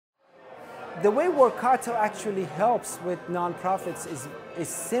The way Workato actually helps with nonprofits is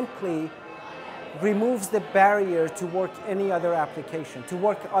simply removes the barrier to work any other application, to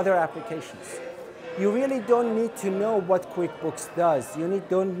work other applications. You really don't need to know what QuickBooks does. You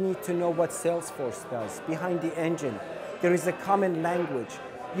don't need to know what Salesforce does. Behind the engine, there is a common language.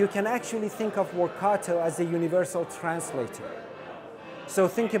 You can actually think of Workato as a universal translator. So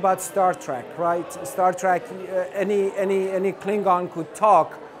think about Star Trek, right? Star Trek, any Klingon could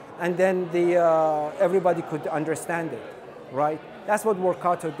talk, and then everybody could understand it, right? That's what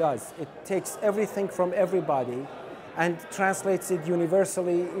Workato does. It takes everything from everybody and translates it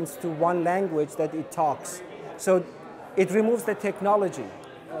universally into one language that it talks. So it removes the technology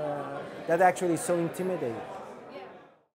that actually is so intimidating.